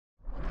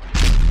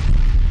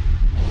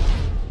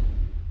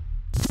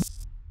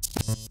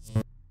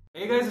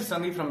guys, it's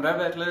Sandeep from Rev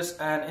Atlas,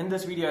 and in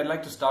this video I'd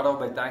like to start off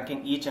by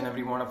thanking each and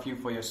every one of you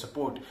for your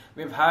support.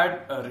 We've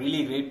had a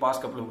really great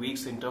past couple of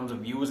weeks in terms of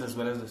views as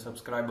well as the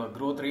subscriber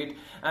growth rate,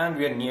 and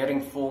we are nearing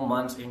 4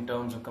 months in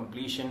terms of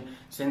completion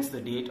since the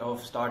date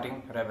of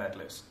starting Rev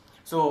Atlas.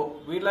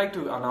 So we'd like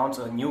to announce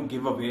a new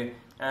giveaway,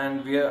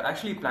 and we are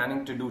actually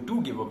planning to do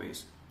 2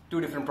 giveaways. 2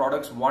 different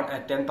products, one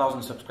at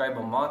 10,000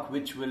 subscriber mark,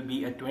 which will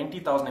be a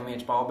 20,000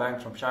 mAh power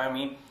bank from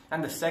Xiaomi,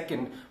 and the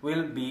second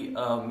will be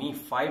a Mi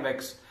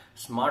 5X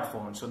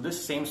smartphone. So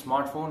this same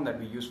smartphone that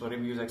we use for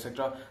reviews,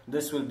 etc.,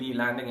 this will be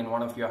landing in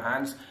one of your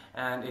hands,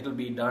 and it will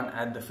be done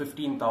at the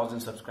 15,000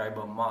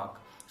 subscriber mark.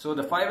 So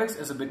the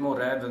 5X is a bit more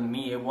rare than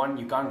Mi A1.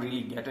 You can't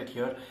really get it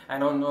here. I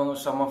don't know,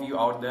 some of you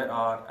out there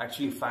are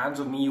actually fans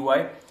of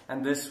MIUI,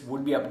 and this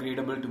would be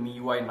upgradable to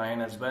MIUI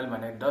 9 as well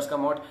when it does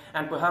come out,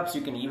 and perhaps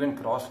you can even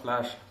cross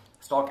flash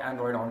stock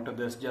Android onto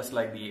this just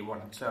like the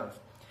A1 itself.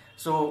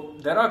 So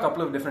there are a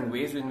couple of different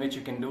ways in which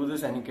you can do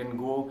this, and you can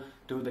go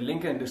to the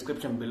link in the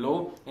description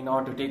below in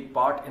order to take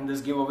part in this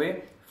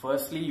giveaway.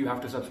 Firstly, you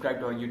have to subscribe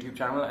to our YouTube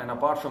channel, and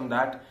apart from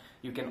that,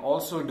 you can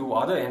also do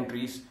other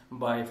entries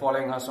by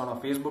following us on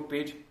our Facebook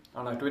page,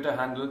 on our Twitter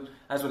handle,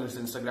 as well as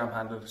Instagram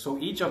handle. So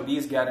each of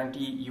these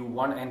guarantee you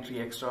 1 entry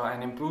extra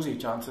and improves your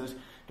chances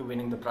to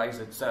winning the prize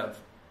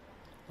itself.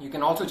 You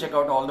can also check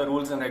out all the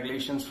rules and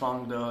regulations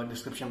from the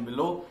description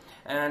below,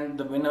 and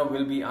the winner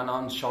will be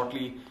announced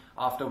shortly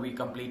after we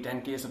complete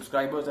 10k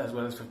subscribers as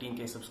well as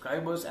 15k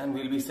subscribers, and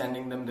we'll be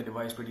sending them the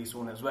device pretty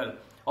soon as well.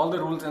 All the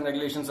rules and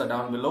regulations are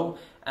down below,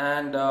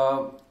 and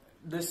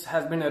this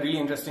has been a really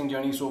interesting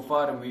journey so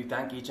far, and we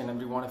thank each and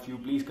every one of you.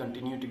 Please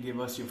continue to give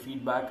us your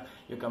feedback,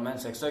 your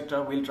comments,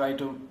 etc. We'll try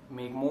to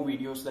make more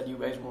videos that you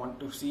guys want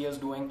to see us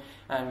doing,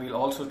 and we'll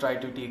also try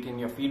to take in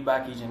your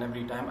feedback each and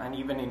every time, and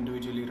even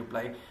individually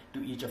reply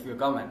to each of your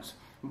comments.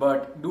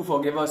 But do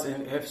forgive us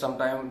if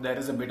sometime there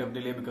is a bit of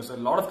delay, because a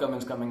lot of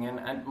comments coming in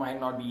and it might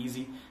not be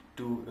easy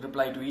to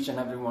reply to each and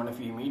every one of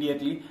you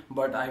immediately,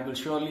 but I will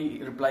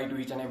surely reply to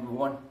each and every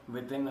one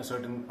within a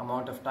certain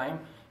amount of time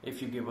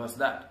if you give us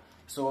that.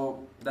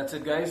 So that's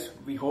it, guys.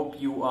 We hope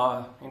you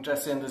are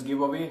interested in this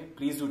giveaway.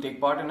 Please do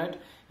take part in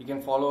it. You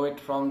can follow it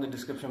from the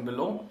description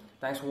below.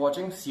 Thanks for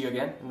watching. See you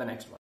again in the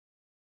next one.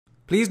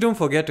 Please don't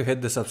forget to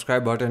hit the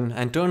subscribe button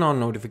and turn on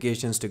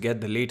notifications to get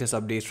the latest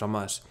updates from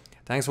us.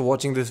 Thanks for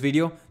watching this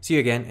video. See you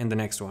again in the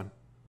next one.